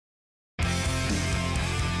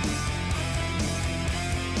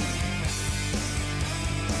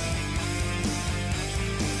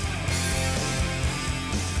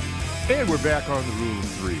And we're back on the Rule of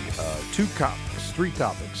Three. Three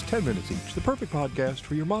topics, 10 minutes each. The perfect podcast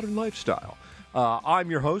for your modern lifestyle.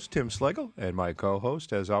 I'm your host, Tim Schlegel, and my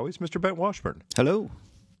co-host, as always, Mr. Bent Washburn. Hello.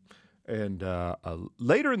 And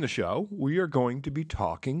later in the show, we are going to be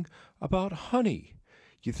talking about honey.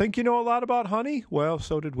 You think you know a lot about honey? Well,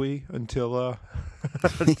 so did we until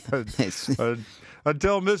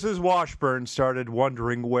until Mrs. Washburn started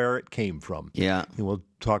wondering where it came from. Yeah. And we'll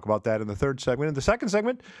talk about that in the third segment. In the second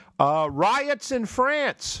segment, riots in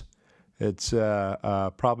France. It's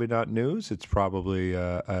probably not news. It's probably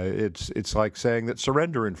it's like saying that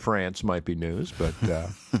surrender in France might be news, but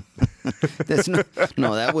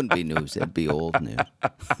no, that wouldn't be news. That'd be old news.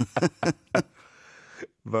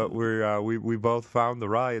 But we both found the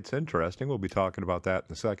riots interesting. We'll be talking about that in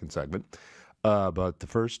the second segment. But the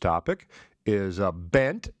first topic is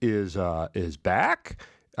Bent is back.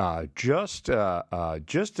 Just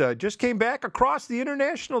came back across the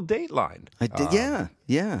international date line. I did,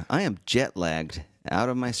 yeah. I am jet lagged out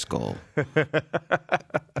of my skull.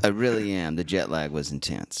 I really am. The jet lag was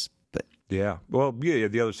intense, but yeah. Well, yeah,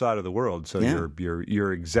 the other side of the world. So yeah.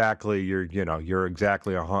 you're exactly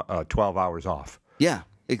 12 hours off. Yeah,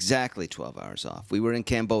 exactly 12 hours off. We were in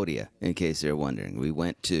Cambodia, in case you're wondering. We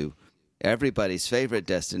went to everybody's favorite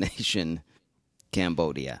destination,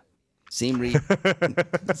 Cambodia. Siem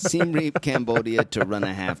Reap, Cambodia, to run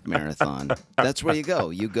a half marathon. That's where you go.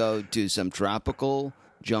 You go to some tropical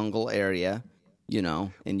jungle area,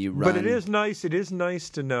 and you run. But it is nice. It is nice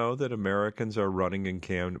to know that Americans are running in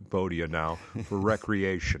Cambodia now for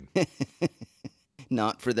recreation,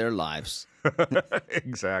 not for their lives.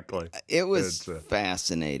 Exactly. It was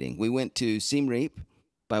fascinating. We went to Siem Reap.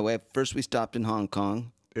 By way of, first we stopped in Hong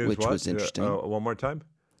Kong, which was interesting. One more time.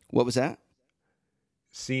 What was that?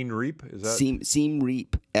 Siem Reap, is that? Siem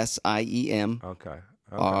Reap, SIEM. Okay.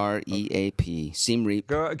 REAP. Siem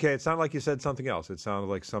Reap. Okay, it sounded like you said something else. It sounded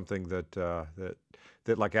like something that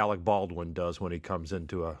like Alec Baldwin does when he comes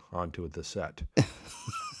onto the set.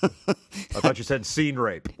 I thought you said scene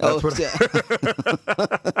rape.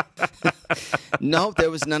 No,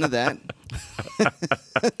 there was none of that.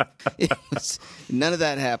 None of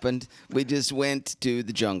that happened. We just went to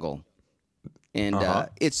the jungle. And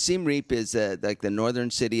it's Siem Reap is like the northern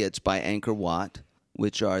city. It's by Angkor Wat,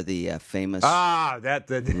 which are the famous. That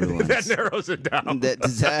narrows it down.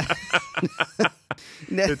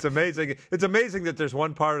 It's amazing. It's amazing that there's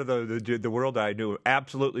one part of the world I knew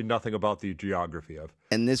absolutely nothing about the geography of.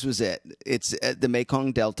 And this was it. It's the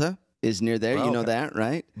Mekong Delta is near there. You know that,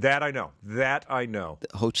 right? That I know. The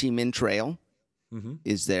Ho Chi Minh Trail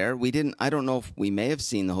is there. I don't know if we may have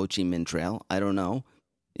seen the Ho Chi Minh Trail. I don't know.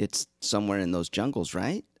 It's somewhere in those jungles,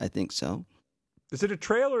 right? I think so. Is it a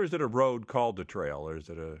trail or is it a road called a trail, or is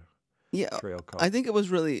it a trail called? I think it was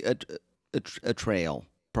really a trail,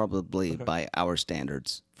 probably by our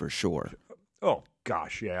standards, for sure. Oh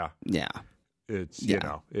gosh, yeah. Yeah. It's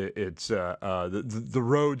the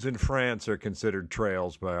roads in France are considered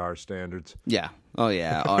trails by our standards. Yeah. Oh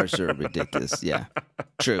yeah, ours are ridiculous. Yeah.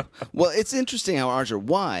 True. Well, it's interesting how ours are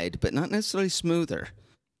wide, but not necessarily smoother.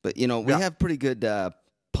 But we have pretty good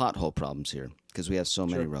pothole problems here because we have so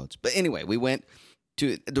many roads. But anyway, we went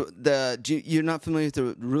to you're not familiar with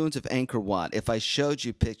the ruins of Angkor Wat. If I showed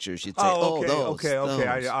you pictures, you'd say,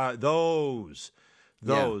 those.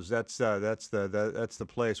 Those. That's the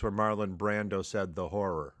place where Marlon Brando said the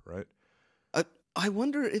horror, right? I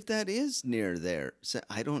wonder if that is near there.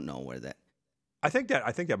 I don't know where that. I think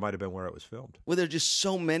that might have been where it was filmed. Well, there are just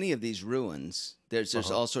so many of these ruins. There's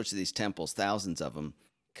all sorts of these temples, thousands of them,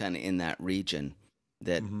 kind of in that region.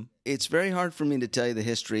 That it's very hard for me to tell you the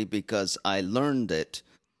history because I learned it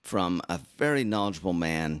from a very knowledgeable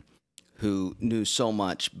man who knew so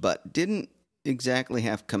much but didn't exactly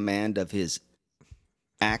have command of his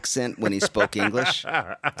accent when he spoke English.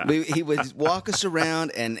 He would walk us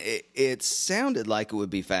around, and it sounded like it would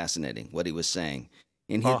be fascinating what he was saying.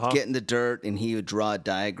 And he'd get in the dirt, and he would draw a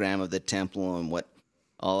diagram of the temple and what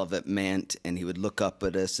all of it meant, and he would look up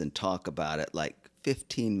at us and talk about it like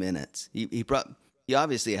 15 minutes. He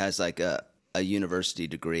obviously has like a university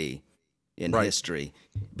degree in history,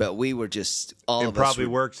 but we were just all of us.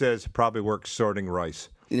 Probably works sorting rice.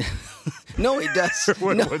 No, he does.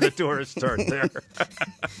 when the tourists aren't there.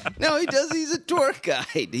 No, he does. He's a tour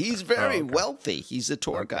guide. He's very wealthy. He's a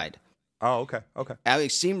tour guide. Oh, okay.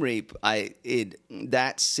 Alex Siem Reap,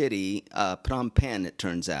 that city, Phnom Penh, it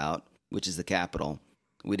turns out, which is the capital.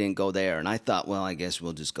 We didn't go there, and I thought, well, I guess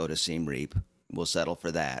we'll just go to Siem Reap. We'll settle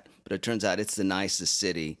for that. But it turns out it's the nicest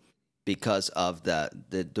city because of the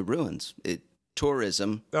ruins.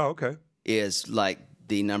 Tourism is like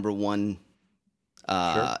the number one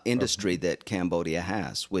industry that Cambodia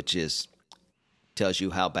has, which tells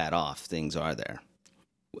you how bad off things are there.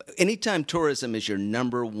 Anytime tourism is your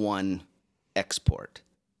number one export,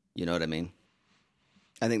 you know what I mean?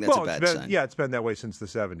 I think that's a bad sign. Yeah, it's been that way since the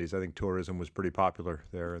 70s. I think tourism was pretty popular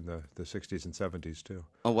there in the 60s and 70s, too.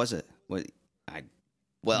 Oh, was it? You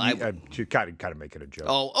kind of make it a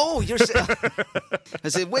joke. You're saying... I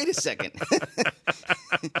said, wait a second.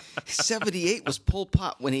 78 was Pol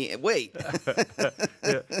Pot when he... Wait.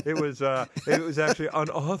 It was actually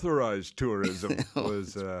unauthorized tourism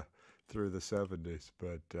was through the 70s.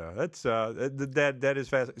 But that is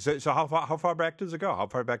fascinating. So how far back does it go? How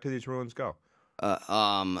far back do these ruins go?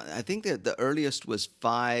 I think that the earliest was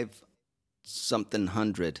 5-something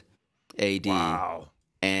hundred AD. Wow.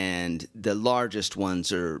 And the largest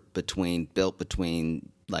ones are built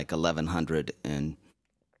between like 1100 and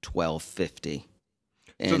 1250.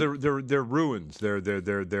 And so they're ruins.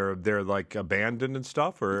 They're like abandoned and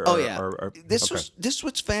stuff. This is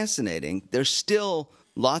what's fascinating. There's still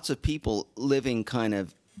lots of people living kind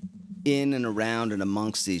of in and around and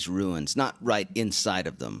amongst these ruins, not right inside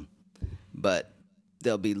of them, but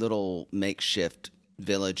there'll be little makeshift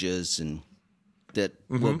villages and that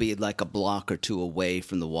will be like a block or two away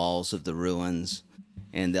from the walls of the ruins,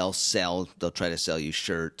 and they'll try to sell you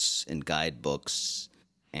shirts and guidebooks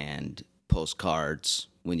and postcards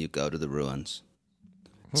when you go to the ruins.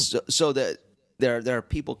 So that there are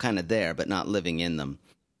people kind of there, but not living in them.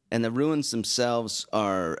 And the ruins themselves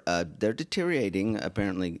they're deteriorating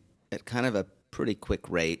apparently at kind of a pretty quick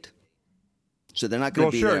rate. So they're not going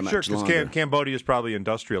to be there much longer. Because Cambodia is probably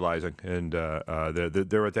industrializing, and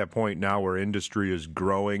they're at that point now where industry is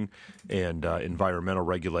growing, and environmental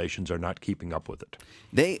regulations are not keeping up with it.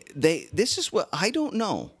 This is what I don't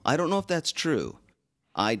know. I don't know if that's true.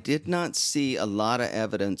 I did not see a lot of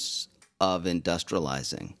evidence of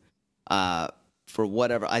industrializing. For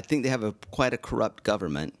whatever, I think they have quite a corrupt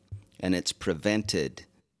government, and it's prevented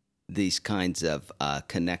these kinds of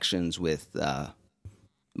connections with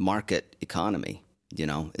market economy. You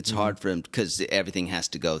know, it's hard for them because everything has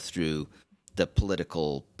to go through the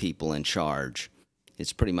political people in charge.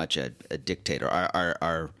 It's pretty much a dictator.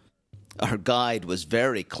 Our guide was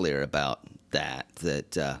very clear about that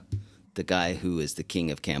the guy who is the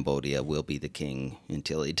king of Cambodia will be the king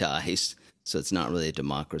until he dies. So it's not really a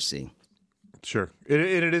democracy. Sure.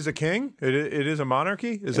 It is a king? It is a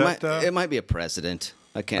monarchy? It might be a president.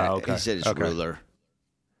 I can't. Okay. He said it's ruler.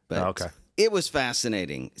 But okay. It was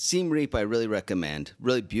fascinating. Siem Reap, I really recommend.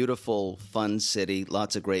 Really beautiful, fun city.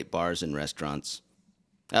 Lots of great bars and restaurants.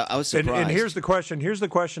 I was surprised. And here's the question. Here's the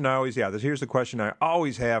question I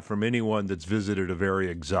always have from anyone that's visited a very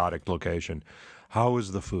exotic location. How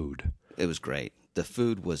was the food? It was great. The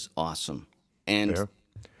food was awesome. And yeah.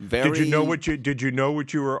 very. Did you know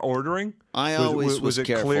what you were ordering? I always was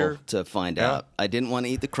careful clear? to find out. I didn't want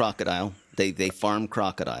to eat the crocodile. They farm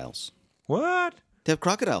crocodiles. What? They have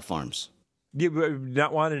crocodile farms. You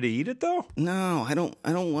not wanting to eat it though? No, I don't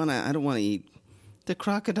want to eat the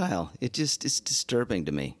crocodile. It's disturbing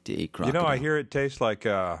to me to eat crocodile. You know, I hear it tastes like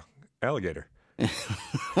alligator.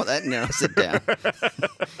 Well, that narrows it down.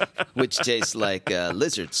 Which tastes like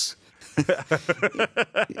lizards.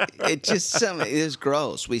 It was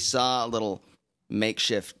gross. We saw a little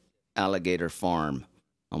makeshift alligator farm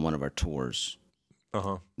on one of our tours.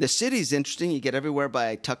 Uh-huh. The city's interesting. You get everywhere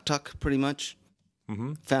by tuk-tuk, pretty much.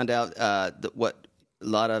 Mm-hmm. Found out that what a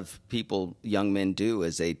lot of people, young men, do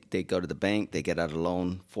is they go to the bank, they get out a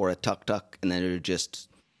loan for a tuk-tuk, and then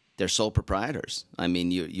they're sole proprietors. I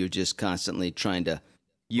mean, you're just constantly trying to.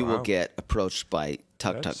 You will get approached by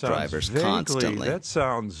tuk-tuk drivers constantly. That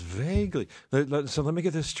sounds vaguely. So let me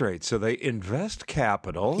get this straight. So they invest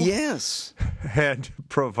capital. Yes. And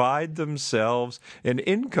provide themselves an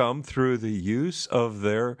income through the use of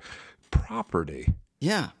their property.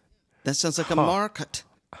 Yeah. That sounds like a market.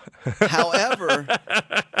 However,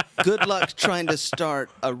 good luck trying to start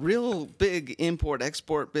a real big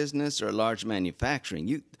import-export business or large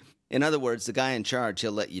manufacturing. In other words, the guy in charge,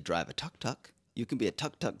 he'll let you drive a tuk-tuk. You can be a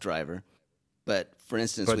tuk-tuk driver. But, for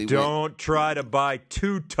instance, don't try to buy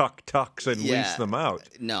 2 tuk-tuks and lease them out.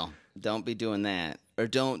 No, don't be doing that. Or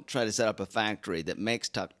don't try to set up a factory that makes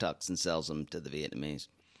tuk-tuks and sells them to the Vietnamese.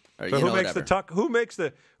 Or, but who makes the tuk? Who makes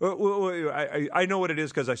the? I know what it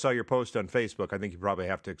is because I saw your post on Facebook. I think you probably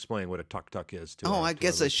have to explain what a tuk-tuk is. I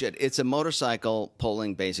guess I should. It's a motorcycle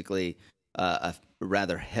pulling basically a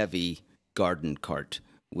rather heavy garden cart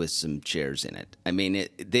with some chairs in it. I mean,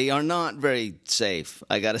 they are not very safe.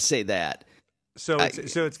 I got to say that. So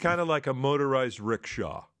it's kind of like a motorized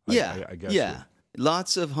rickshaw. I guess. Yeah.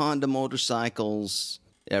 Lots of Honda motorcycles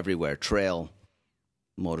everywhere. Honda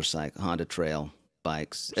Trail.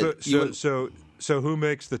 bikes. So who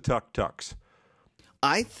makes the tuk-tuks?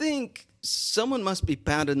 I think someone must be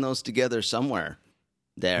pounding those together somewhere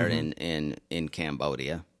there in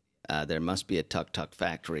Cambodia. There must be a tuk-tuk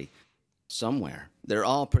factory somewhere. They're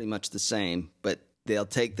all pretty much the same, but they'll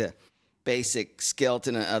take the basic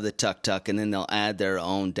skeleton of the tuk-tuk and then they'll add their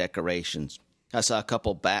own decorations. I saw a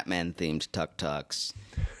couple Batman-themed tuk-tuks.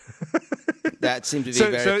 That seemed to be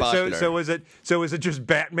very popular. So is it just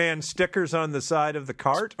Batman stickers on the side of the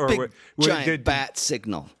cart, or giant bat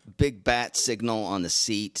signal, big bat signal on the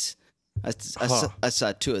seat? I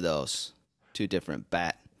saw two of those, two different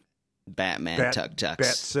Batman tuk-tuks.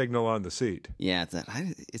 Bat signal on the seat. Yeah,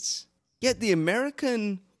 the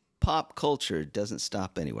American pop culture doesn't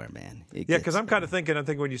stop anywhere, man. Because I'm kind of thinking. I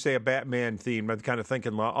think when you say a Batman theme, I'm kind of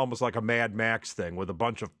thinking almost like a Mad Max thing with a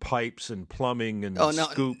bunch of pipes and plumbing and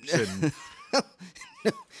scoops and.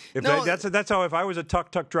 That's how. If I was a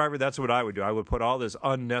tuk-tuk driver, that's what I would do. I would put all this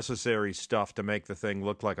unnecessary stuff to make the thing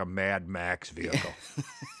look like a Mad Max vehicle.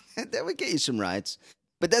 That would get you some rides,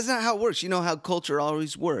 but that's not how it works. You know how culture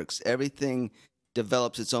always works. Everything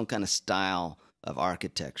develops its own kind of style of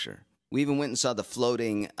architecture. We even went and saw the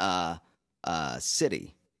floating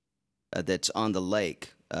city that's on the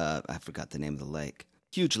lake. I forgot the name of the lake.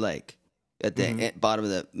 Huge lake. At the bottom of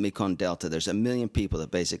the Mekong Delta, there's 1 million people that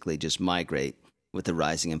basically just migrate with the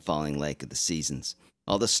rising and falling lake of the seasons.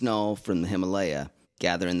 All the snow from the Himalaya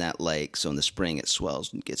gather in that lake, so in the spring it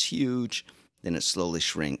swells and gets huge, then it slowly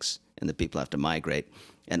shrinks, and the people have to migrate.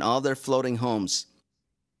 And all their floating homes,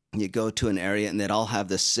 you go to an area, and they'd all have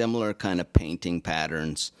the similar kind of painting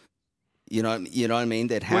patterns. You know what I mean?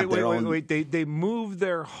 They'd have their own. Wait. They move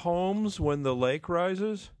their homes when the lake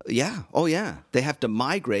rises? Yeah. Oh, yeah. They have to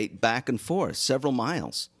migrate back and forth several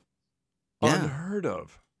miles. Yeah. Unheard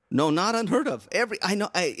of. No, not unheard of. It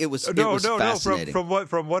was fascinating.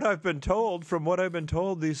 From what I've been told,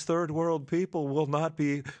 these third world people will not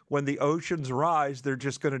be, when the oceans rise, they're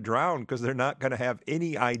just going to drown because they're not going to have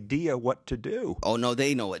any idea what to do. Oh no,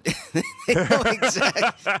 they know it. They know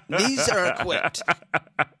exactly. These are equipped.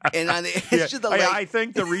 And on the edge of the lake, I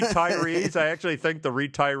think the retirees. I actually think the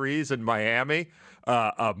retirees in Miami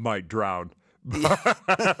might drown.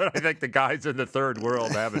 I think the guys in the third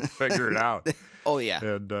world haven't figured it out. Oh yeah,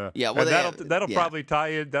 and that'll probably tie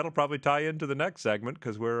in. That'll probably tie into the next segment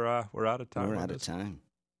because we're out of time. We're out of time.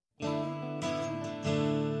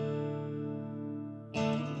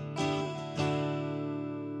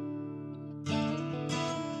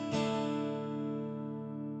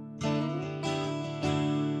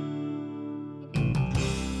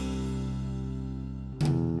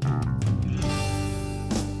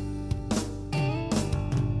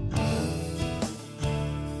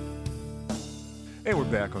 And we're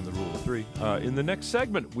back on the Rule of Three. In the next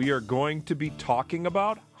segment, we are going to be talking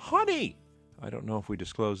about honey. I don't know if we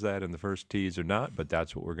disclosed that in the first tease or not, but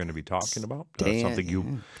that's what we're going to be talking about. But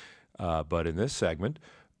in this segment,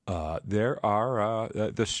 there are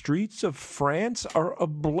the streets of France are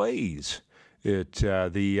ablaze.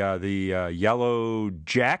 The Yellow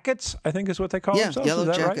Jackets, I think is what they call themselves. Yellow is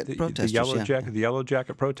that Jacket right? protesters. The Yellow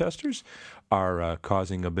Jacket protesters are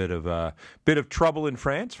causing a bit of trouble in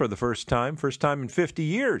France for the first time in 50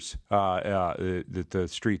 years. The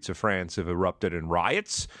streets of France have erupted in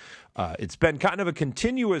riots. It's been kind of a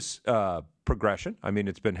continuous progression. I mean,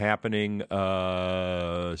 it's been happening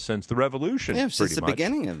since the revolution. Yeah, since the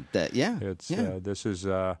beginning of that. Yeah, this is.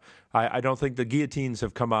 I don't think the guillotines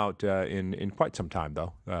have come out in quite some time,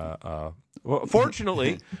 though. Well,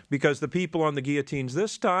 fortunately, because the people on the guillotines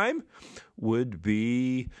this time would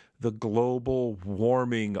be the global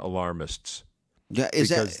warming alarmists. Yeah,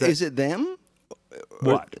 is it them?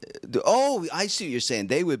 What? Oh, I see what you're saying.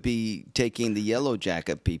 They would be taking the Yellow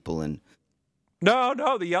Jacket people and. No,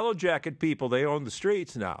 the Yellow Jacket people, they own the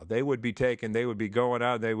streets now. They would be going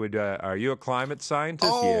out. They would, are you a climate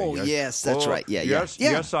sentist? Oh, yes, that's right.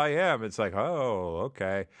 Yes, I am. It's like, oh,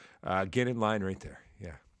 okay. Get in line right there.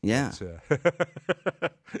 Yeah.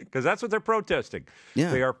 Because that's what they're protesting. Yeah.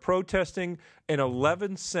 They are protesting an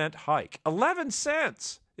 11-cent hike. 11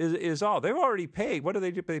 cents is all. They've already paid. What do they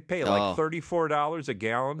do? They pay like $34 a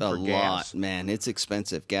gallon for gas. A lot, man. It's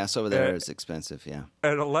expensive. Gas over there is expensive, yeah.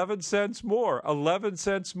 And 11 cents more. 11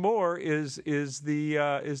 cents more is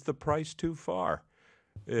the price too far.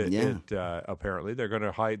 Apparently, they're going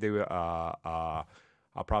to hide. I'll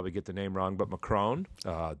probably get the name wrong, but Macron,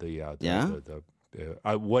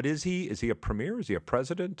 what is he? Is he a premier? Is he a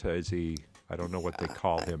president? Is he? I don't know what they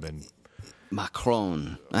call him. And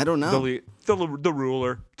Macron. I don't know. The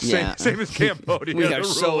ruler. Same as Cambodia. We are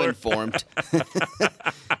so informed.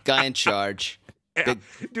 Guy in charge. Yeah.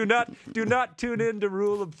 Do not tune in to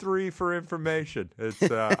Rule of Three for information. It's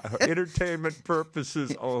entertainment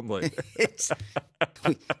purposes only.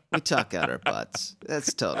 We talk out our butts.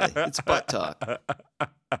 It's butt talk.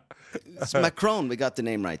 It's Macron. We got the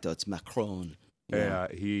name right though. It's Macron. Yeah.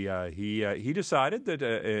 He decided that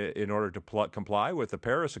in order to comply with the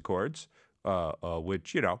Paris Accords,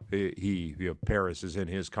 which Paris is in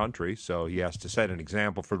his country, so he has to set an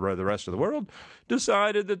example for the rest of the world,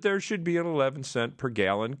 decided that there should be an 11-cent per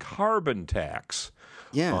gallon carbon tax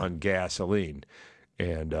on gasoline.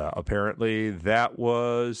 And apparently that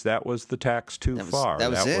was the tax too far. That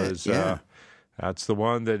was it. Yeah. That's the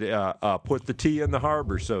one that put the tea in the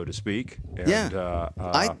harbor, so to speak. And,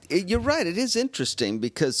 you're right. It is interesting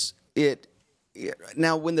because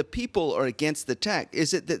now when the people are against the tax,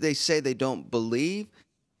 is it that they say they don't believe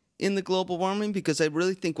in the global warming? Because I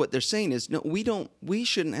really think what they're saying is, no, we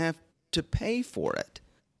shouldn't have to pay for it.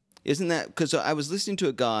 Isn't that? Because I was listening to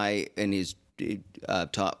a guy and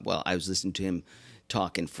I was listening to him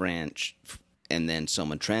talk in French and then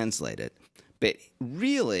someone translate it. But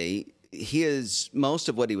really, most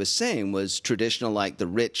of what he was saying was traditional, like the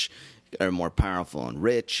rich are more powerful and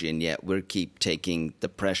rich, and yet we keep taking the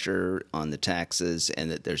pressure on the taxes,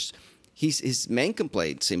 and that his main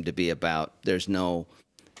complaint seemed to be about there's no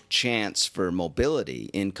chance for mobility,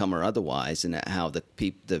 income or otherwise, and how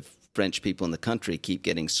the French people in the country keep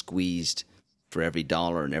getting squeezed for every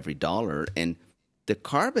dollar and every dollar. And the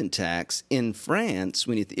carbon tax in France,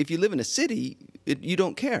 if you live in a city, you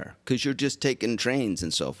don't care because you're just taking trains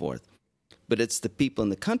and so forth. But it's the people in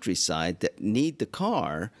the countryside that need the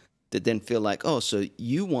car that then feel like, oh, so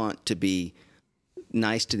you want to be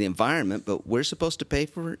nice to the environment, but we're supposed to pay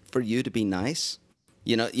for you to be nice.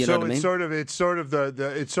 You know what I mean? It's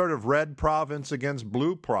sort of red province against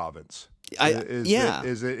blue province.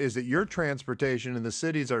 Is that your transportation in the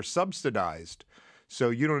cities are subsidized,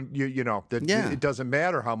 so it doesn't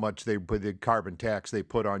matter how much they put the carbon tax they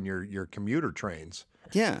put on your commuter trains.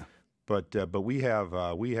 Yeah. But we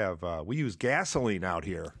use gasoline out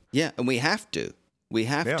here. Yeah, and we have to.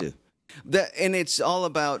 And it's all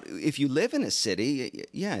about, if you live in a city,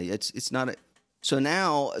 it's not so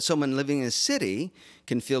now someone living in a city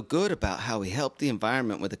can feel good about how we helped the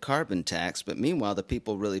environment with a carbon tax, but meanwhile the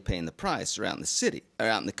people really paying the price around the city or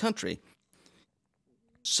out in the country,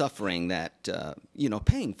 suffering that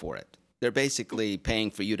paying for it. They're basically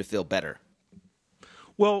paying for you to feel better.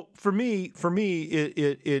 Well, for me,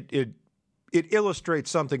 it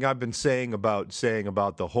illustrates something I've been saying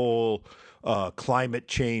about the whole climate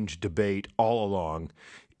change debate all along,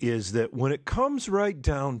 is that when it comes right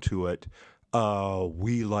down to it,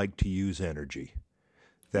 we like to use energy.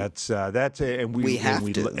 That's and we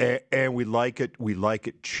like it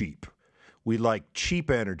cheap. We like cheap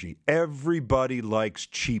energy. Everybody likes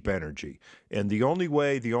cheap energy. And the only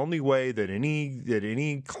way that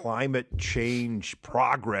any climate change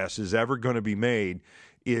progress is ever going to be made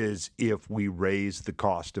is if we raise the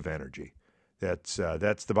cost of energy. That's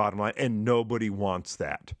the bottom line, and nobody wants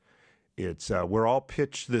that. We're all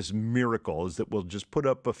pitched this miracle is that we'll just put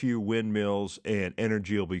up a few windmills and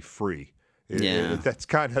energy will be free. That's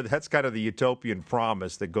kind of the utopian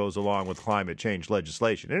promise that goes along with climate change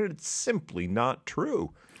legislation, and it's simply not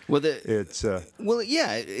true. Well, because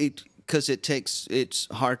it's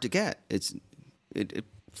hard to get.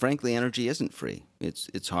 Frankly, energy isn't free.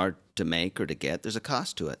 It's hard to make or to get. There's a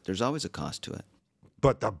cost to it. There's always a cost to it.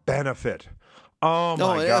 But the benefit. Oh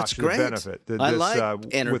my gosh, great. The benefit. I like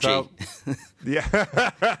energy.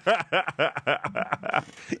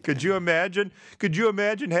 Could you imagine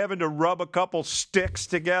having to rub a couple sticks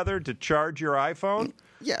together to charge your iPhone?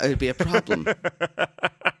 Yeah, it'd be a problem.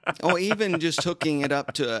 Or even just hooking it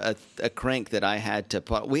up to a crank that I had to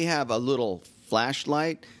put. We have a little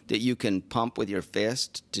flashlight that you can pump with your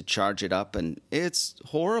fist to charge it up, and it's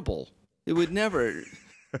horrible. It would never...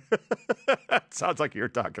 Sounds like you're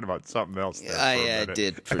talking about something else there. I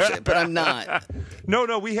did, for sure, but I'm not.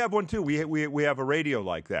 No, we have one too. We have a radio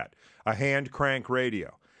like that, a hand crank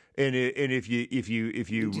radio. And if you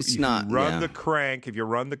run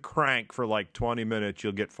the crank for like 20 minutes,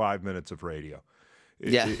 you'll get 5 minutes of radio.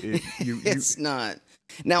 It's not.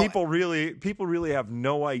 Now people really have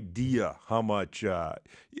no idea how much.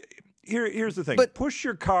 Here's the thing. But, push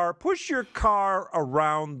your car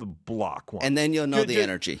around the block once. And then you'll know the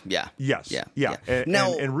energy. Yeah. Yes. Yeah.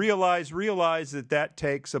 And realize that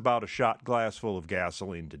takes about a shot glass full of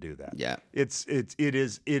gasoline to do that. Yeah. It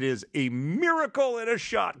is a miracle in a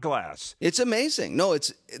shot glass. It's amazing. No,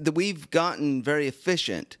 we've gotten very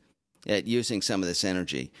efficient at using some of this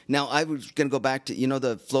energy. Now, I was going to go back to,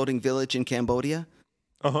 the floating village in Cambodia?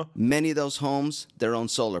 Uh-huh. Many of those homes, their own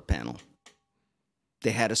solar panel.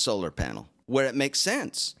 they had a solar panel where it makes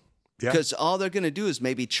sense. Yeah. Because all they're going to do is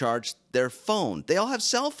maybe charge their phone. They all have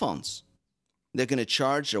cell phones. They're going to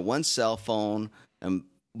charge their one cell phone and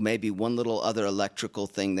maybe one little other electrical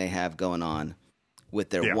thing they have going on with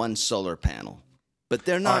their one solar panel. But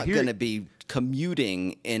they're not going to be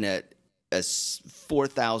commuting in a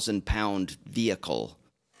 4,000-pound vehicle,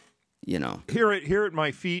 you know. Here at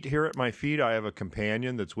my feet, I have a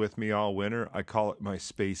companion that's with me all winter. I call it my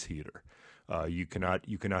space heater. You cannot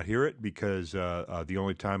hear it because the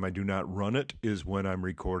only time I do not run it is when I'm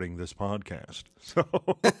recording this podcast. So,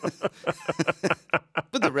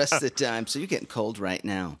 but the rest of the time, so you're getting cold right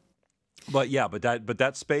now. But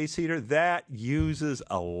that space heater that uses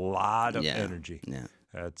a lot of energy. Yeah.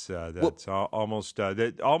 That's almost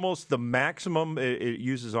the maximum. It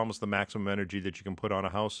uses almost the maximum energy that you can put on a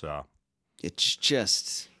house saw. It's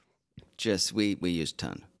just we use a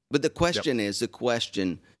ton. But the question is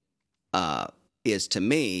to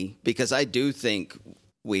me, because I do think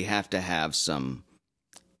we have to have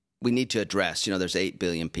we need to address, there's 8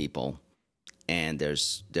 billion people and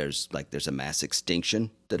there's a mass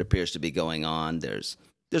extinction that appears to be going on. There's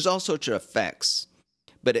all sorts of effects,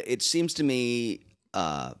 but it seems to me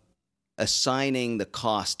assigning the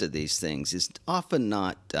cost of these things is often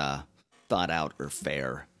not thought out or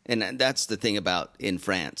fair. And that's the thing about in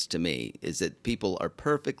France to me is that people are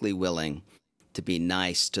perfectly willing to be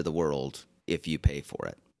nice to the world if you pay for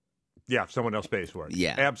it. Yeah, if someone else pays for it.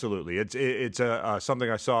 Yeah, absolutely. It's something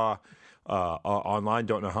I saw online.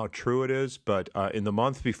 Don't know how true it is, but in the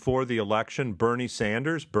month before the election, Bernie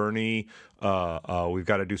Sanders, we've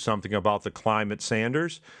got to do something about the climate.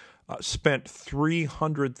 Sanders spent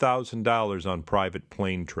 $300,000 on private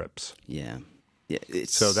plane trips. Yeah.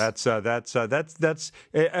 So that's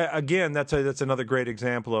again that's another great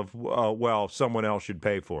example of someone else should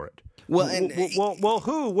pay for it. Well,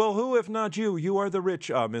 who if not you? You are the rich,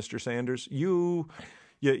 Mr. Sanders. You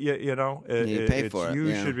pay for it.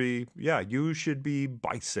 You should be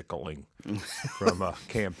bicycling from a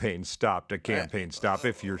campaign stop to campaign stop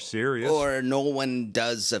if you're serious. Or no one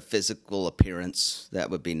does a physical appearance. That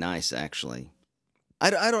would be nice, actually. I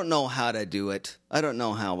don't know how to do it. I don't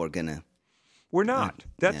know how we're gonna. We're not.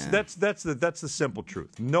 That's the simple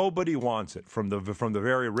truth. Nobody wants it. From the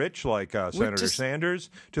very rich, like Senator Sanders,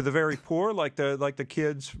 to the very poor, like the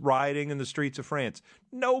kids rioting in the streets of France.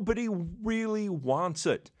 Nobody really wants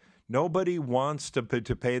it. Nobody wants to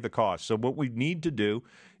pay the cost. So what we need to do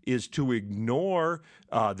is to ignore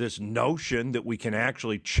this notion that we can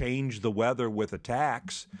actually change the weather with a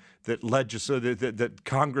tax. That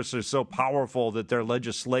Congress is so powerful that their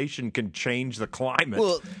legislation can change the climate.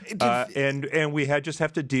 Well, and we just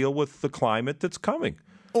have to deal with the climate that's coming.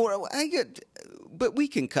 But we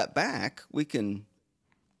can cut back. We can.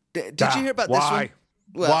 Did you hear about this one?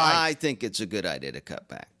 Well, why? I think it's a good idea to cut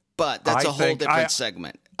back, but that's a whole different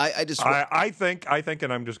segment. I think,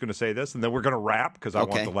 and I'm just going to say this, and then we're going to wrap because I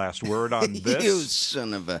want the last word on this. You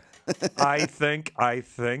son of a. I think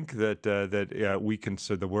that we can.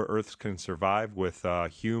 So the Earth can survive with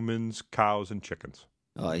humans, cows, and chickens.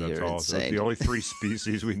 Oh, you're insane. That's the only 3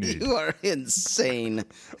 species we need. You are insane.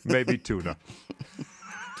 Maybe tuna.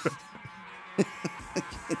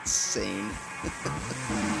 Insane.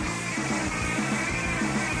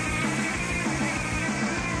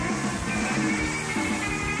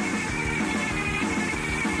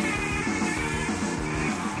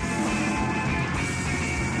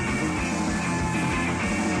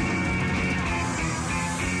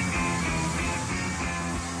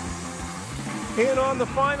 And on the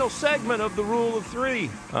final segment of the Rule of 3,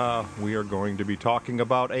 we are going to be talking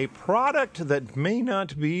about a product that may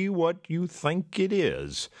not be what you think it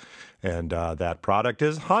is. And that product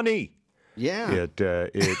is honey. Yeah.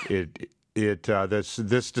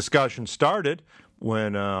 This discussion started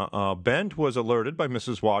when Bent was alerted by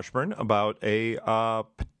Mrs. Washburn about a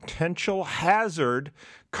potential hazard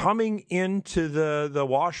coming into the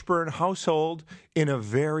Washburn household in a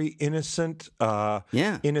very innocent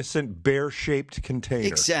bear-shaped container.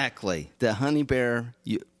 Exactly. The honey bear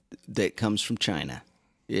that comes from China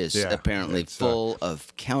is apparently full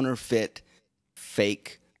of counterfeit,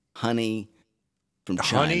 fake honey from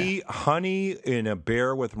China. Honey in a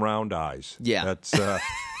bear with round eyes. Yeah. That's...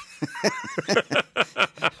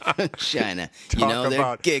 China.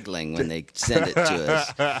 They're giggling when they send it to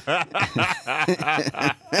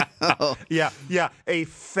us. Yeah. A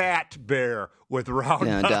fat bear with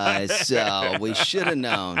round eyes. So we should have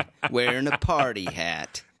known. Wearing a party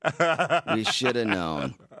hat. We should have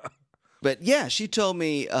known. But yeah, she told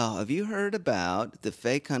me, have you heard about the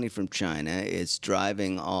fake honey from China? It's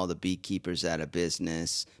driving all the beekeepers out of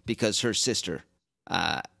business because her sister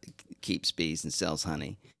uh, keeps bees and sells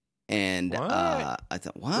honey. And What? I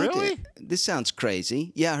thought, what? Really? This sounds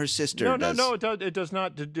crazy. Yeah, her sister No, does. it does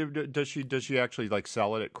not. Does she actually like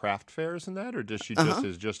sell it at craft fairs and that, or does she Uh-huh. just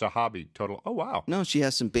is just a hobby? Total. Oh wow. No, she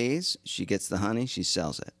has some bees. She gets the honey. She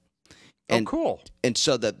sells it. Oh And cool. and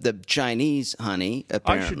so the Chinese honey I should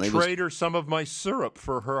apparently was. trade her some of my syrup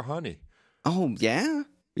for her honey. Oh yeah,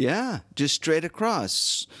 yeah, just straight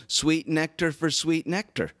across, sweet nectar for sweet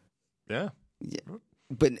nectar. Yeah.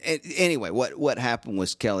 But anyway, what happened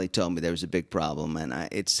was Kelly told me there was a big problem, and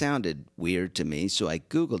it sounded weird to me, so I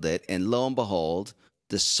Googled it, and lo and behold,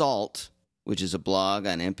 The Salt, which is a blog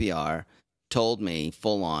on NPR, told me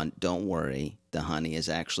full on, don't worry, the honey is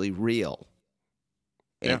actually real.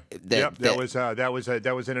 Yeah,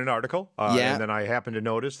 that was in an article. Yeah. And then I happened to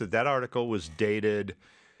notice that article was dated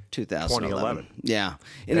 2011. Yeah,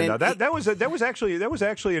 And then now that was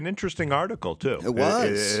actually an interesting article too. It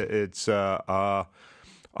was. It's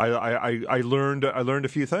I learned a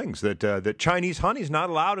few things that Chinese honey is not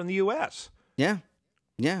allowed in the U.S. yeah.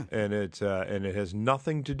 and it has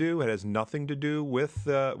nothing to do with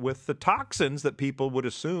the toxins that people would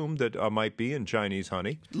assume that might be in Chinese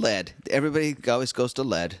honey. Lead. Everybody always goes to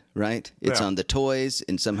lead, right? It's Yeah. on the toys,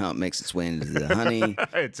 and somehow it makes its way into the honey.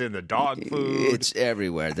 It's in the dog food. It's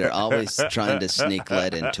everywhere. They're always trying to sneak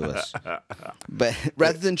lead into us. But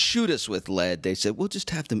rather than shoot us with lead, they said, we'll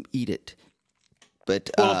just have them eat it.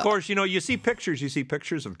 But Well, of course, you see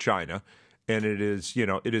pictures of China, and it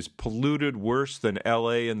is polluted worse than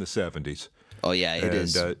L.A. in the 70s. oh yeah, it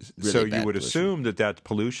is. And really so you bad would pollution. assume that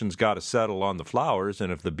pollution's got to settle on the flowers,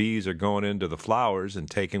 and if the bees are going into the flowers and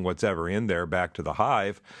taking what's ever in there back to the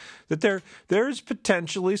hive, that there's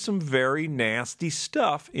potentially some very nasty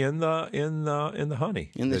stuff in the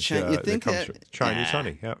honey. In the you think comes that from Chinese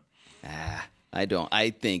honey? Yeah. I don't.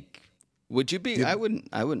 I think. Would you be? I wouldn't.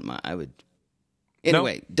 I wouldn't mind. I would.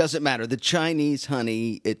 Anyway, doesn't matter. The Chinese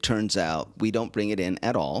honey, it turns out, we don't bring it in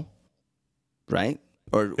at all, right?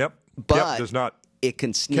 Or Yep. But Does not. it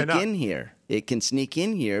can sneak Cannot. in here. It can sneak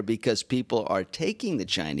in here because people are taking the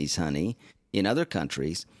Chinese honey in other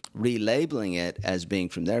countries, relabeling it as being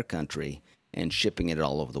from their country, and shipping it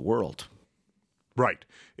all over the world. Right.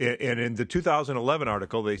 And in the 2011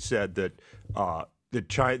 article, they said that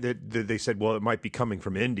they said, well, it might be coming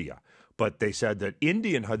from India, but they said that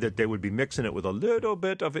that they would be mixing it with a little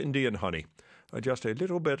bit of Indian honey, just a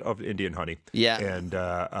little bit of Indian honey. Yeah. And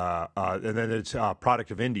then it's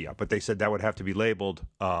product of India, but they said that would have to be labeled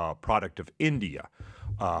product of India.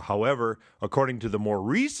 However, according to the more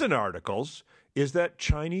recent articles, is that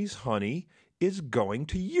Chinese honey is going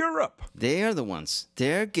to Europe. They are the ones.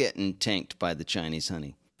 They're getting tanked by the Chinese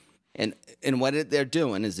honey. And what they're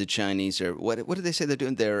doing is the Chinese are what did they say they're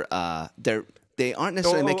doing? They aren't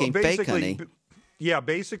necessarily making fake honey. Yeah,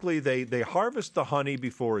 basically they harvest the honey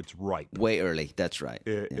before it's ripe. Way early. That's right.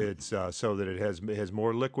 It's so that it has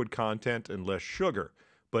more liquid content and less sugar,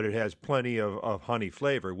 but it has plenty of honey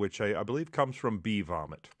flavor, which I believe comes from bee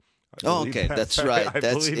vomit. Oh, okay, that's right. I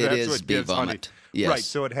believe It that's is what bee gives honey. vomit. Yes. Right,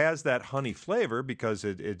 so it has that honey flavor because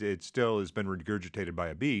it still has been regurgitated by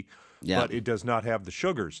a bee, Yeah. but it does not have the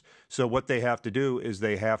sugars. So what they have to do is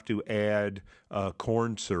they have to add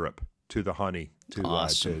corn syrup to the honey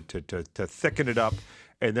Awesome. to thicken it up,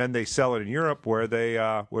 and then they sell it in Europe where they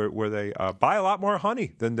buy a lot more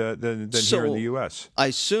honey than here in the U.S. I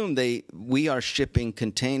assume we are shipping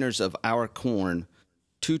containers of our corn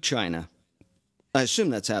to China. I assume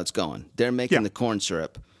that's how it's going. They're making Yeah. the corn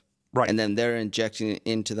syrup, Right. and then they're injecting it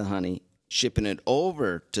into the honey, shipping it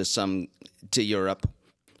over to Europe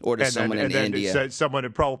or to someone in India. Someone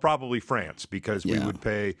in probably France, because Yeah.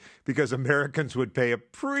 Americans would pay a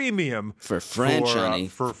premium For French honey.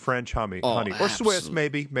 for French honey, Oh, or Swiss,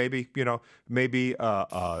 absolutely. maybe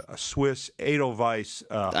a Swiss Edelweiss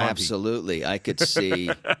honey. Absolutely. I could see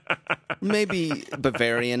maybe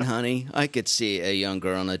Bavarian honey. I could see a young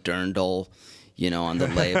girl in a dirndl, on the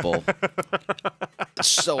label.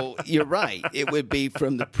 So you're right. It would be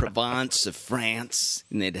from the Provence of France.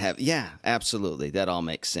 And they'd have, absolutely. That all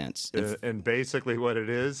makes sense. And basically what it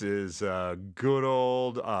is good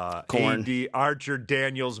old Corn. A.D. Archer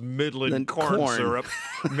Daniels Midland Then corn corn. syrup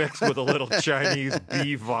mixed with a little Chinese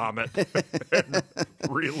bee vomit and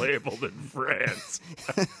relabeled in France.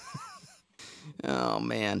 Oh,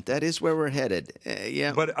 man. That is where we're headed.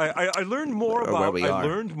 Yeah. But I learned more Or where about we are.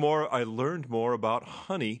 I learned more about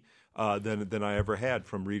honey than I ever had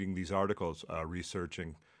from reading these articles,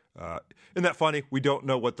 researching Isn't that funny? We don't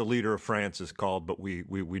know what the leader of France is called, but we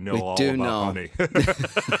know all do about know. honey.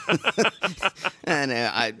 And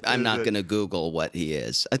I'm not going to Google what he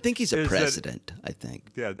is. I think he's a president. I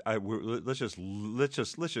think. Yeah, let's just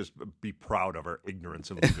be proud of our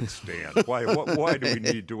ignorance and leave it stand. Why do we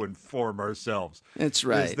need to inform ourselves? That's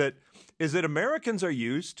right. Is that Americans are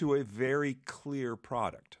used to a very clear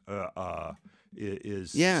product. So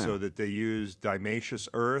that they use diatomaceous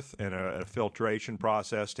earth and a filtration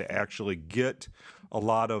process to actually get a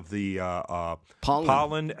lot of the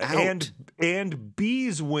pollen and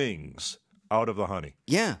bees' wings out of the honey.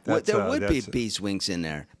 Yeah, there would be bees' wings in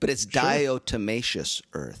there, but it's diatomaceous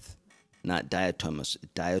earth, not diatomaceous.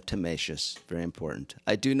 Diatomaceous, very important.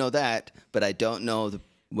 I do know that, but I don't know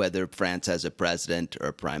whether France has a president or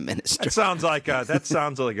a prime minister. That sounds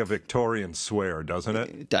like a Victorian swear, doesn't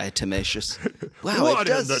it? Diatomaceous. Wow, what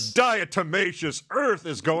in the diatomaceous earth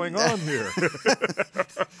is going on here?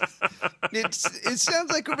 It sounds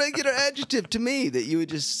like a regular adjective to me that you would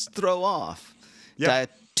just throw off. Yeah.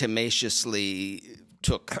 Diatomaciously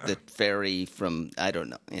took the ferry from, I don't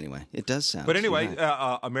know. Anyway, it does sound. But anyway,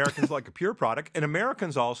 Americans like a pure product, and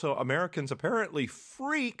Americans apparently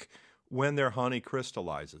freak when their honey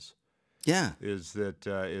crystallizes. Yeah. Is that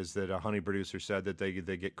a honey producer said that they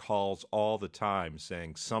get calls all the time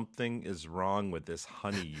saying something is wrong with this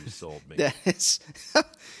honey you sold me. That's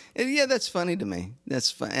funny to me.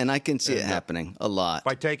 That's fun, and I can see it happening a lot.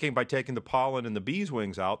 By taking the pollen and the bees'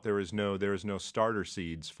 wings out, there is no starter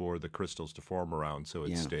seeds for the crystals to form around, so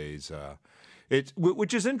it stays.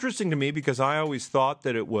 Which is interesting to me because I always thought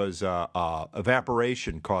that it was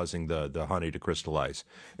evaporation causing the honey to crystallize.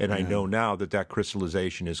 And I know now that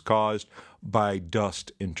crystallization is caused by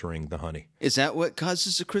dust entering the honey. Is that what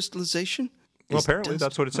causes the crystallization? Well, apparently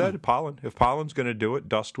that's what it said, pollen. If pollen's going to do it,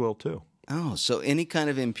 dust will too. Oh, so any kind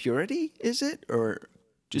of impurity, is it? Or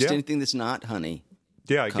just anything that's not honey?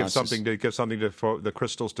 Yeah, it gives something to the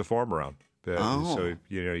crystals to form around. So,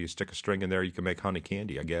 you stick a string in there, you can make honey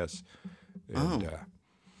candy, I guess.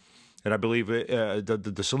 And I believe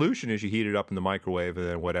the solution is you heat it up in the microwave, and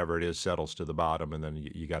then whatever it is settles to the bottom, and then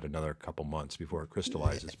you got another couple months before it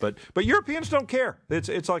crystallizes. But Europeans don't care.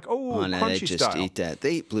 It's like crunchy they just style. Eat that.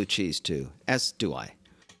 They eat blue cheese too, as do I.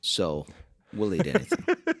 So we'll eat anything.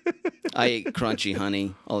 I eat crunchy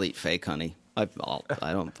honey. I'll eat fake honey. I'm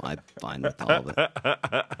fine with all of it.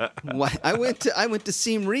 I went to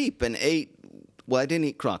Siem Reap and ate. Well, I didn't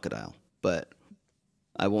eat crocodile, but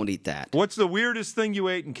I won't eat that. What's the weirdest thing you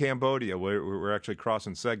ate in Cambodia? We're actually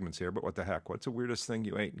crossing segments here, but what the heck? What's the weirdest thing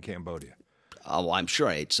you ate in Cambodia? Oh, I'm sure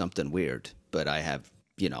I ate something weird, but I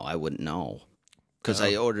wouldn't know because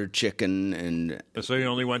I ordered chicken and. So you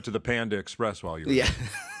only went to the Panda Express while you were there.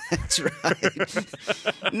 That's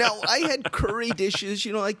right. No, I had curry dishes,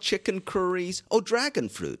 like chicken curries. Oh, dragon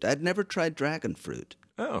fruit. I'd never tried dragon fruit.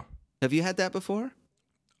 Oh. Have you had that before?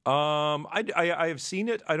 I have seen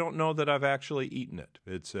it. I don't know that I've actually eaten it.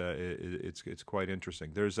 It's quite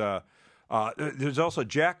interesting. There's also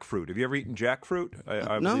jackfruit. Have you ever eaten jackfruit?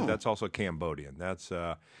 I believe that's also Cambodian. That's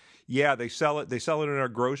they sell it. They sell it in our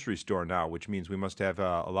grocery store now, which means we must have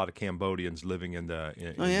a lot of Cambodians living in the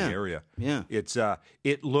area. Yeah.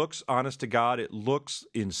 It looks, honest to God, it looks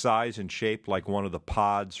in size and shape like one of the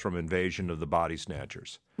pods from Invasion of the Body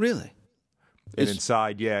Snatchers. Really? And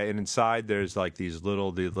inside there's like these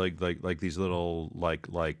little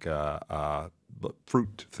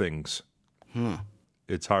fruit things.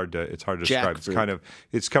 It's hard to describe.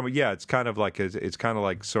 It's kind of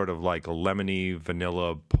like sort of like a lemony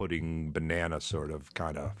vanilla pudding banana sort of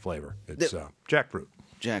kind of flavor. It's jackfruit.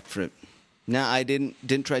 Jackfruit. No, I didn't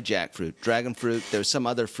try jackfruit. Dragon fruit. There's some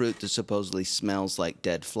other fruit that supposedly smells like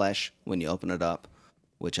dead flesh when you open it up,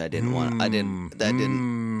 which I didn't want. I didn't. But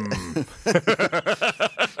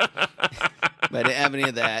I didn't have any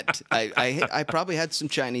of that. I probably had some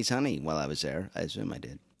Chinese honey while I was there. I assume I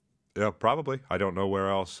did. Yeah, probably. I don't know where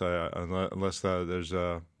else, unless there's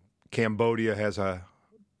Cambodia has a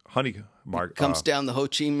honey market. Comes down the Ho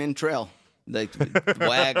Chi Minh Trail. Like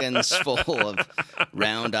wagons full of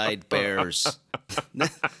round-eyed bears.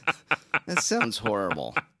 That sounds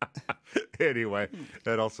horrible. Anyway,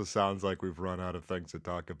 that also sounds like we've run out of things to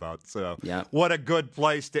talk about. So, What a good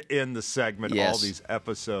place to end the segment. Yes. All these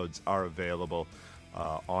episodes are available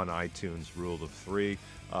on iTunes, Rule of Three.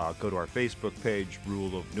 Go to our Facebook page,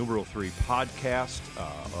 Numeral 3 Podcast,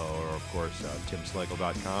 or, of course,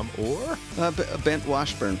 timslagle.com, or Bent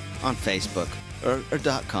Washburn on Facebook, or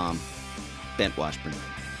 .com. Bent Washburn.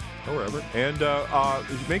 Or wherever. And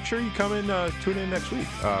make sure you come in, tune in next week.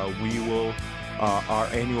 We will, our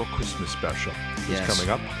annual Christmas special is coming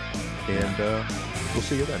up, and we'll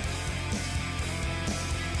see you then.